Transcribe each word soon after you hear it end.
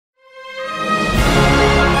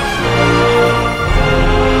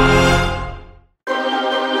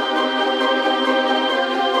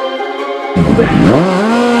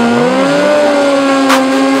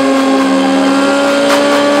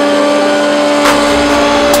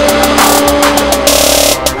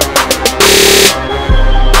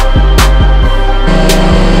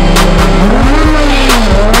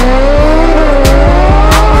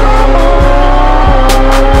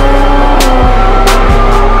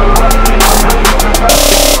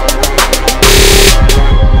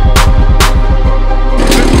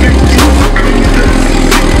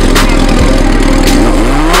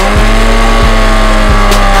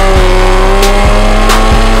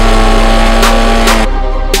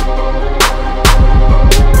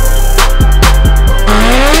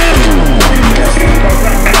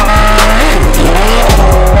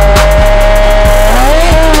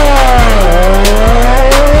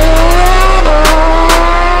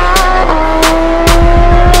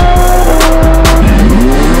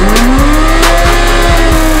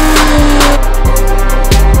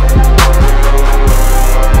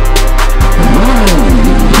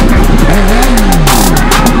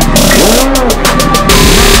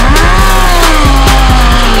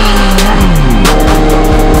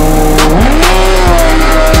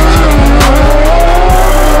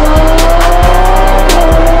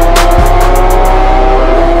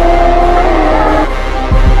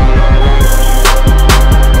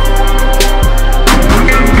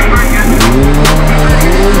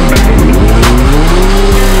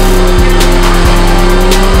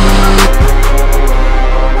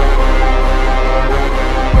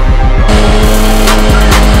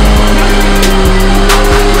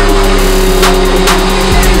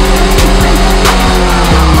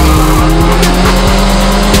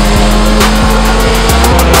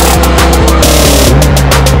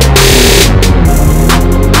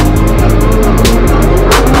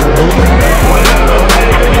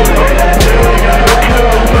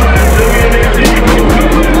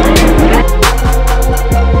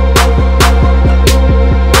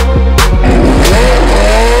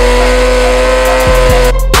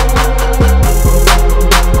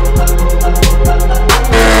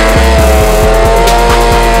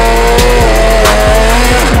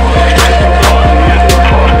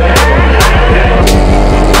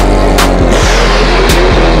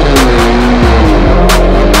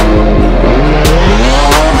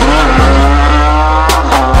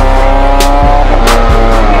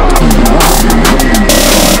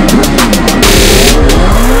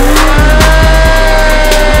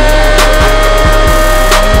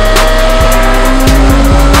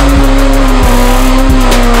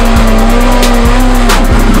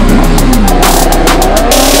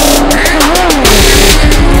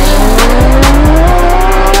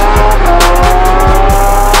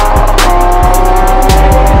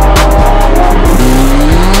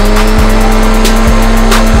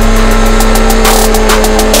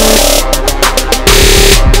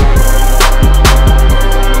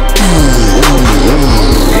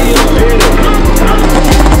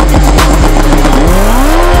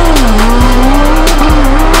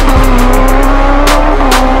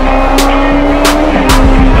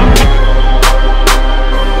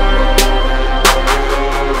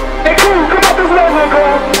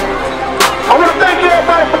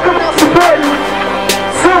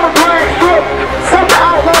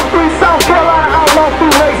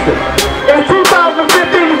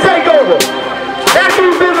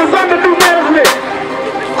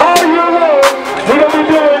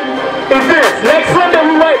doing is this. Next Sunday,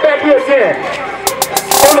 we right back here again.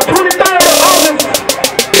 On the 23rd of August,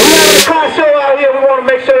 we have a car show out here. We want to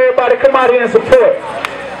make sure everybody come out here and support.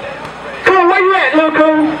 Cool, where you at, Lil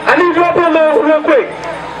Cool? I need you up here real quick.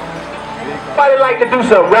 Somebody like to do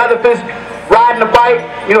something, rather if it's riding a bike,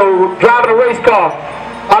 you know, driving a race car.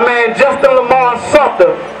 My man Justin Lamar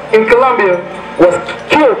Sumter in Columbia was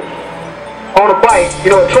killed on a bike,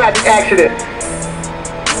 you know, a tragic accident.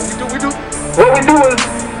 What we do is,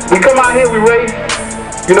 we come out here, we race,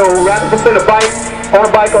 you know, rather than sitting on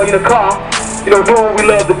a bike or in a car, you know, doing what we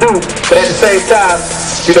love to do, but at the same time,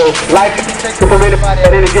 you know, life can be taken from anybody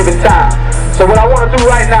at any given time. So what I want to do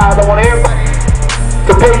right now is I want everybody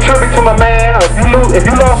to pay tribute to my man, or if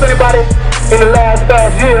you lost anybody in the last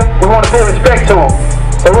year, we want to pay respect to him.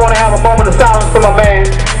 So we want to have a moment of silence for my man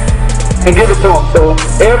and give it to him. So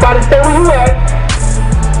everybody stay where you at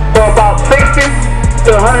for about 60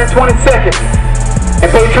 to 120 seconds and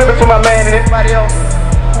pay tribute to my man and anybody else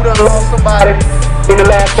who done lost somebody in the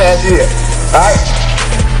last year. Alright?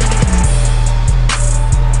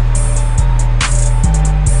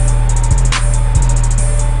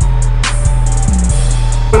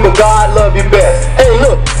 But God love you best. Hey,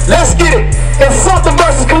 look, let's get it. It's Sumter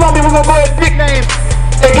vs Columbia. We're gonna go ahead and pick names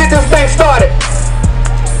and get this thing started.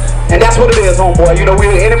 And that's what it is, homeboy. You know,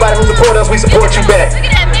 anybody who support us, we support you back.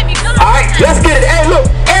 Alright, let's get it. Hey, look,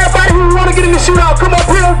 everybody who wanna get in the shootout, come up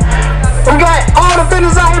here. We got all the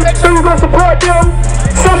vendors out here. Make sure you're gonna support them.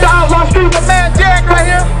 Sumter Outlaw Street, my man Jack right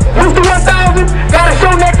here. Mr. 1000. Got a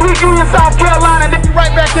show next week in South Carolina, and then be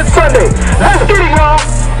right back this Sunday. Let's get it, y'all.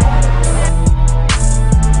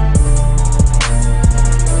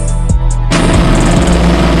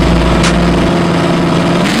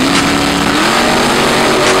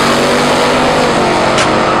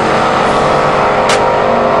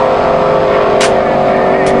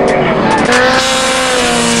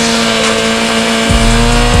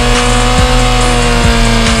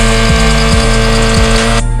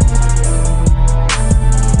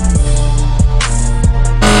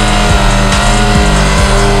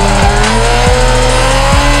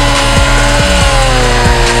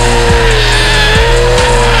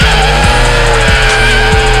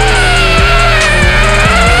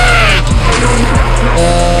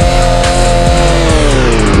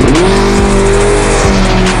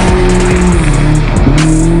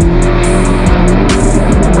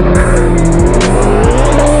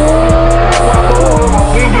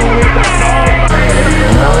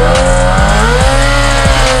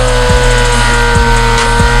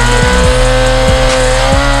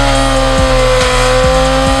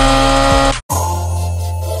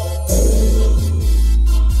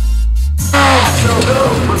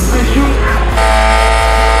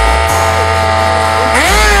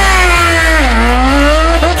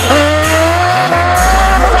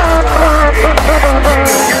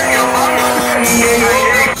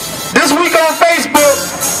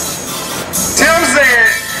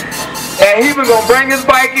 He was gonna bring his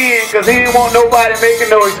bike in because he didn't want nobody making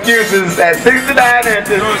no excuses at 69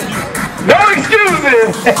 inches. No excuses!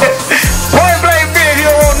 Point blank period, he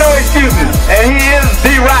don't want no excuses. And he is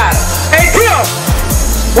the rider. Hey Tim,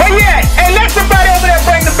 where you at? Hey, let somebody over there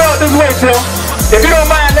bring the belt this way, Tim. If you don't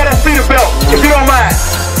mind, let us see the belt. If you don't mind.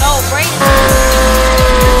 No, bring it.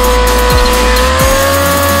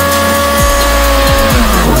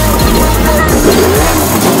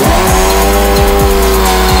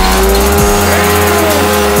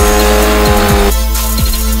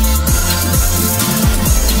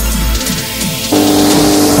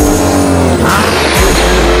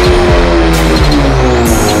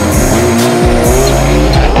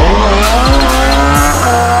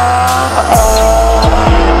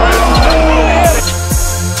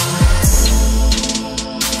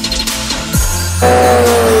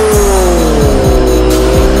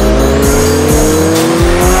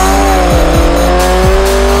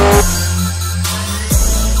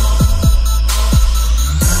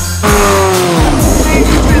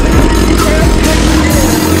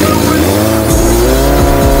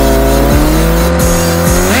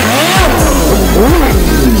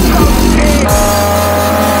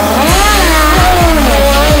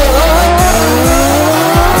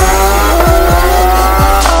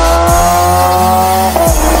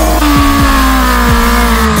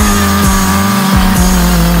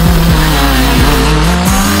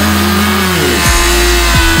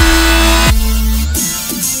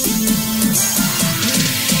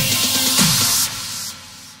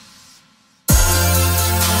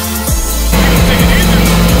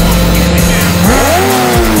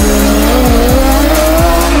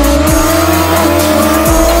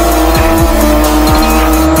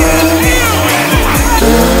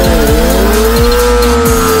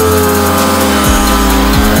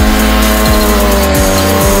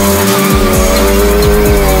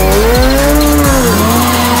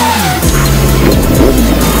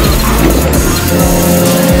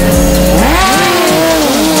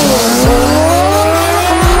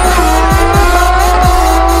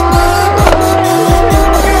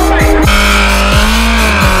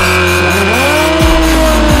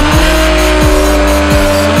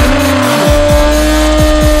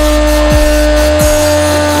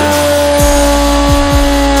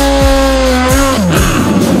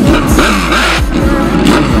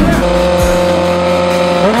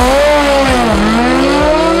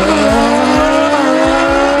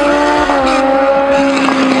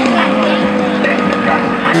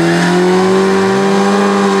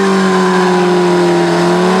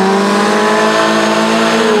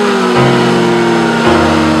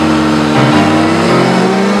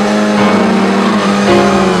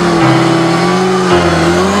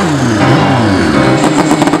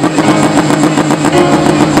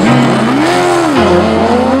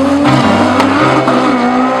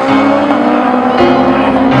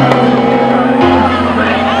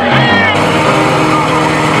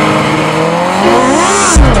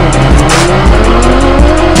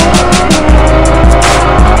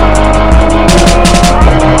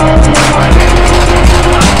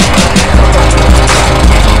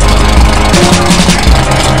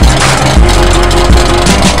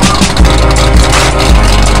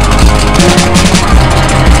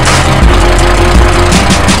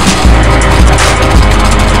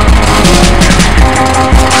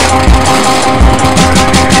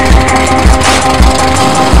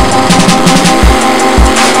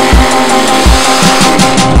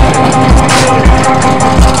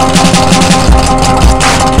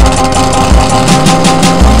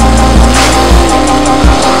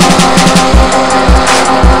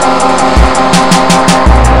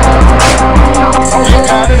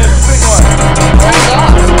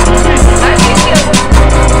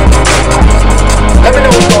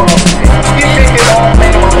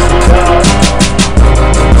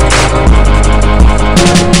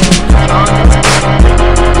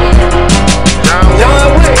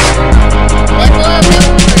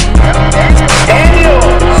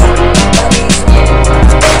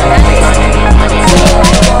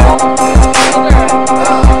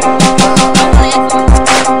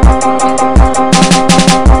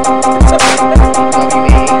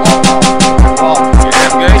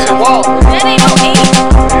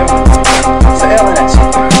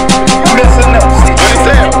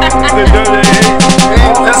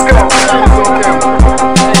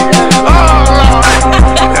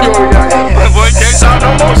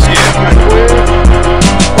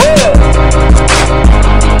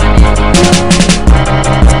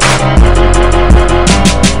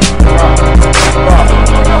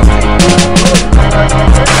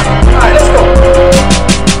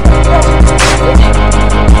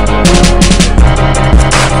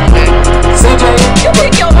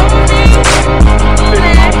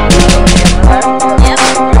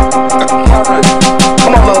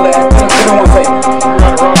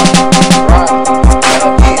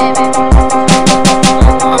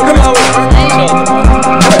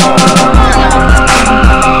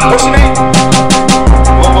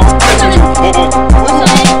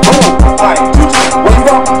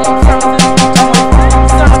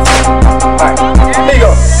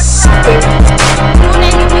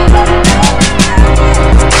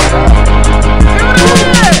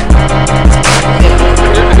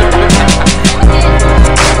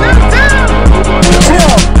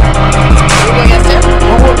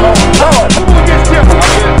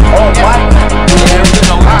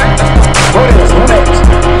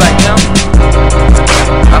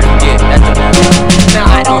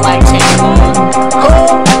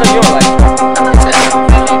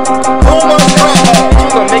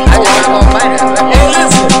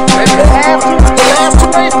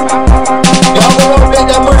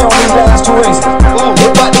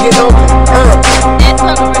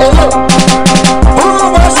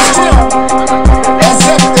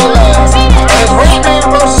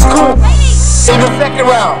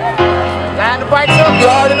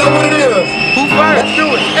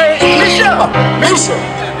 Misha,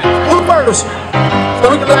 who first?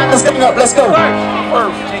 So we can line this thing up. Let's go.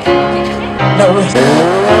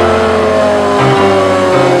 No.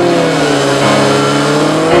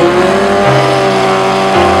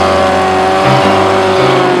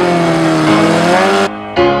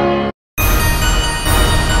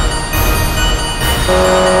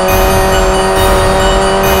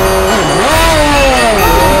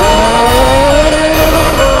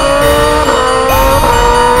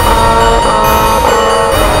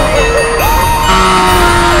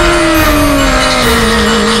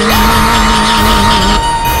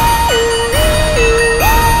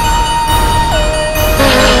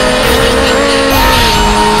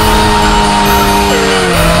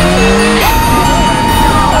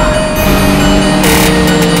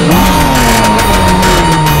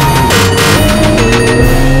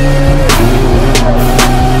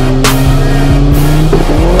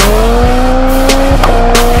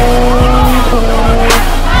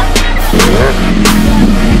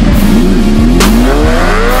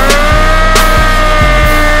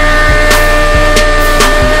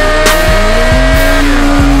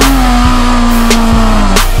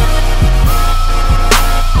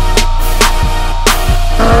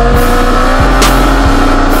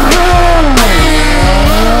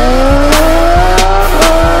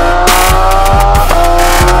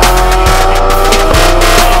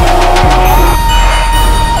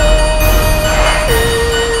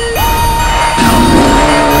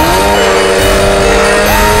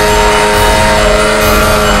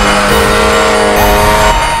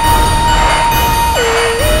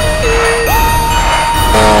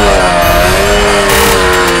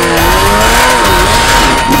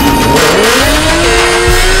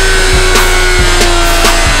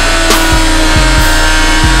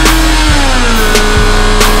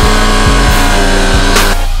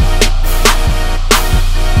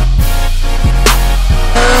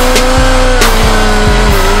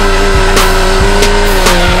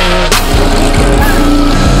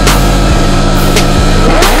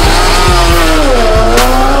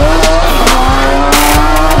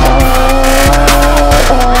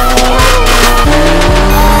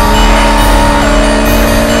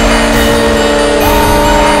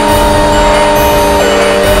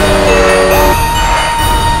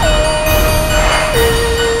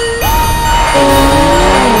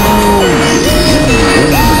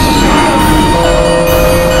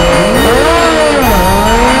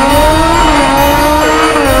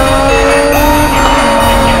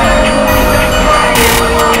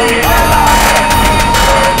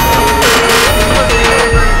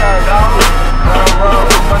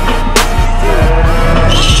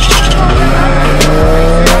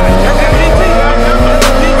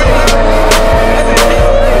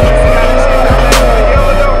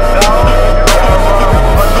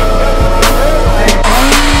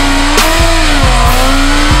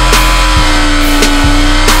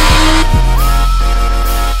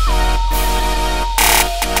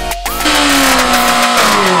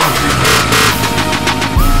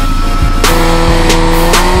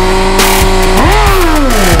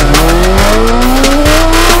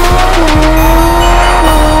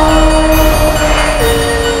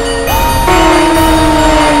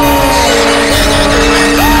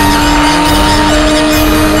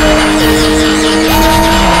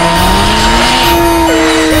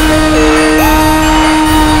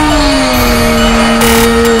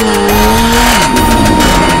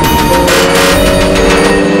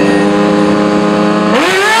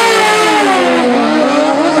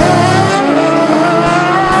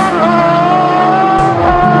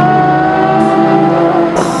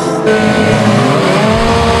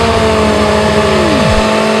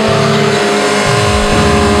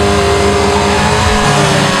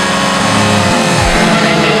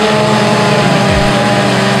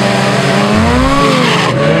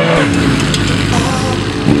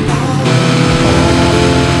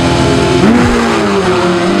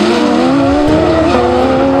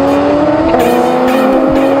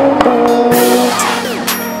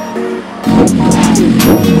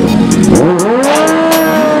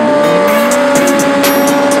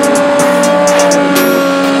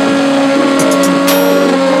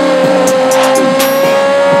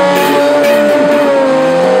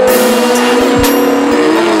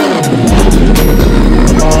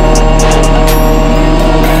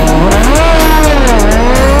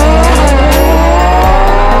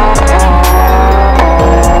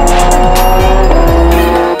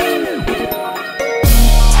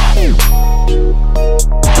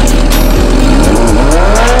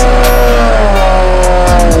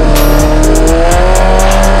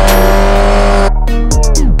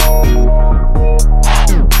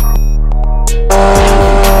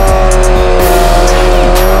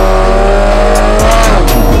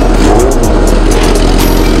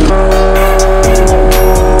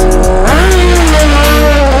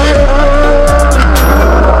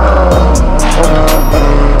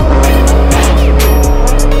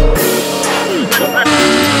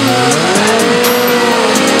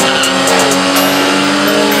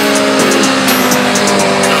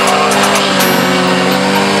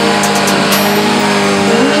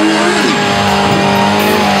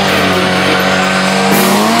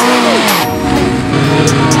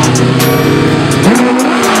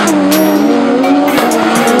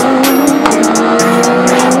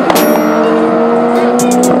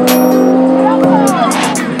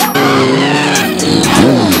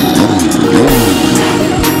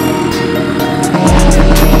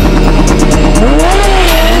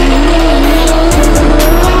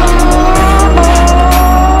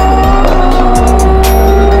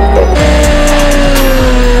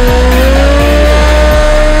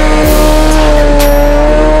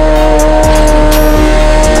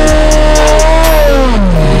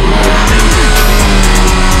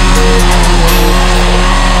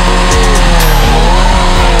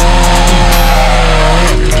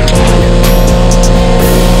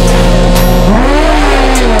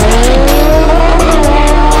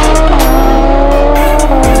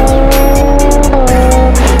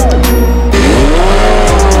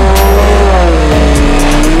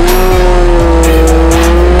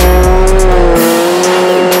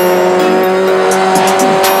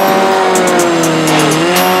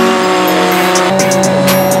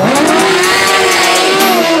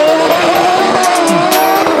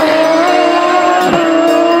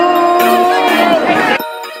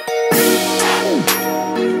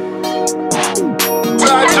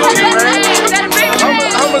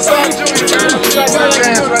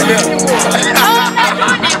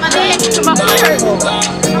 Come on.